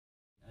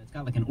It's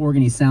got like an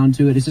organy sound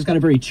to it. It's just got a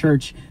very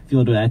church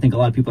feel to it. I think a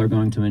lot of people are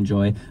going to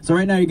enjoy. So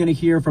right now you're going to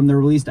hear from the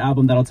released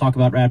album that I'll talk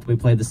about right after we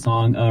play the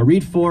song,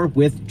 Read 4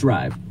 with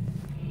Drive.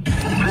 This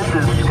is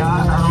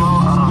Scott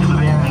Irmo of the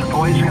band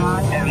Boy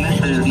Scott, and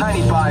this is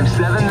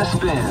 95.7 The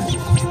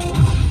Spin.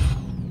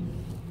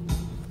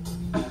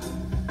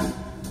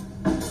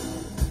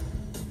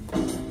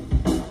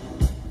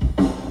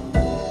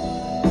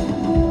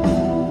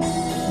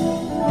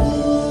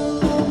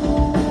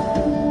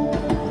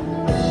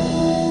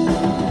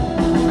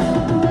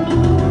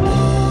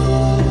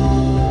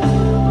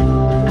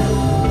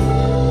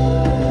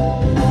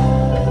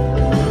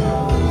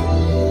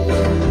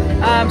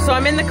 So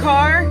I'm in the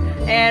car,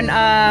 and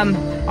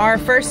our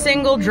first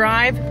single,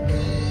 Drive,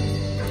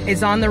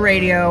 is on the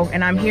radio,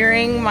 and I'm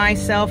hearing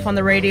myself on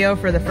the radio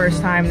for the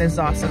first time. This is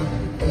awesome.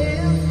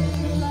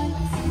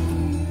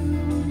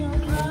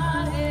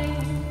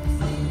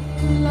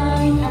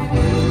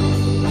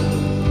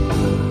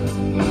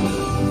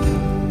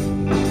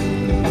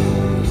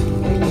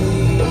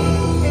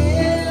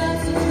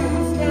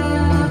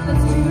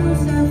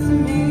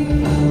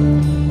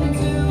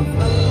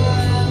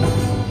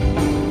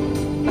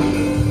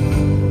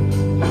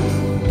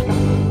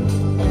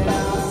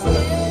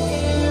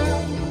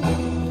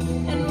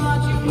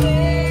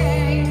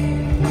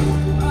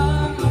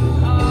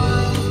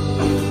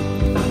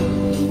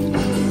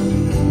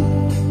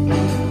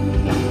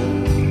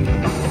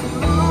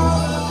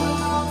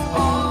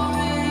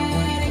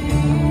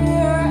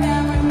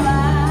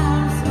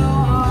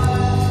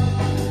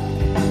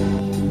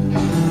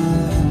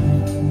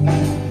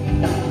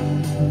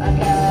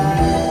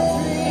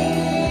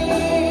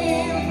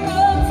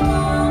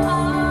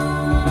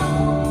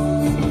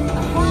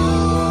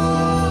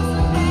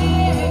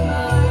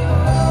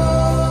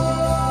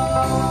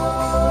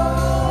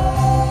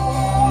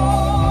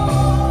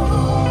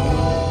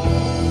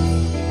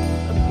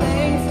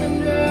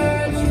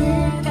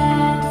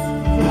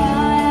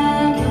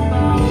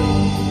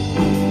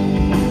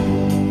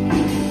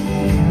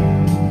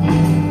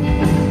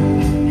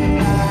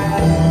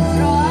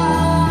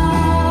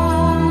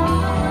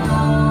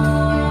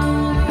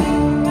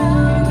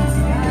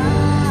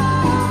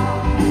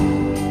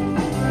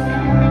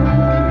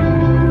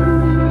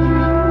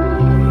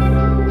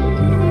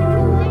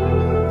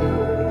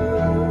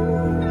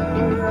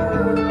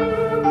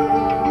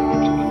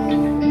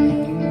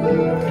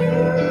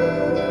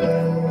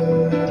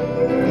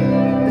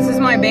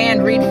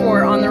 Band Read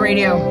 4 on the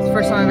radio. It's the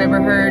first time I've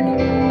ever heard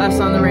us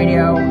on the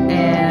radio,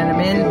 and I'm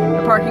in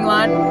the parking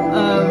lot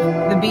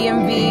of the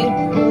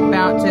BMV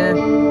about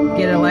to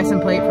get a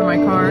license plate for my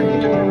car,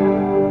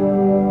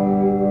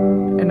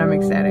 and I'm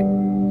ecstatic.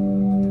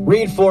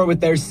 Read 4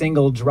 with their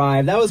single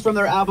Drive. That was from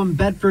their album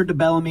Bedford to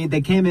Bellamy.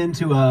 They came in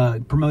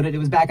to promote it. It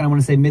was back in, I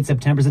want to say,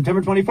 mid-September. September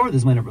 24th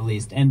is when it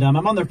released. And I'm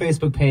on their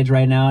Facebook page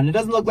right now, and it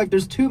doesn't look like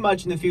there's too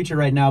much in the future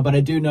right now, but I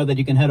do know that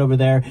you can head over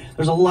there.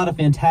 There's a lot of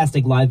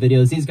fantastic live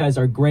videos. These guys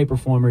are great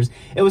performers.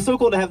 It was so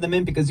cool to have them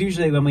in because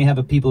usually when we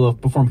have people who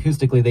perform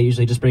acoustically, they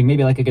usually just bring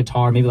maybe like a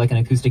guitar, maybe like an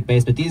acoustic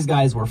bass, but these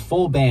guys were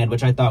full band,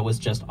 which I thought was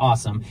just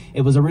awesome.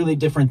 It was a really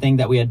different thing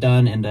that we had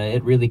done, and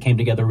it really came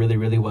together really,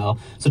 really well.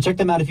 So check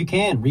them out if you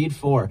can. Read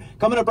 4.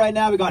 Coming up right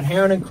now, we got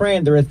Heron and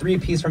Crane. They're a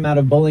three-piece from out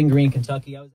of Bowling Green, Kentucky.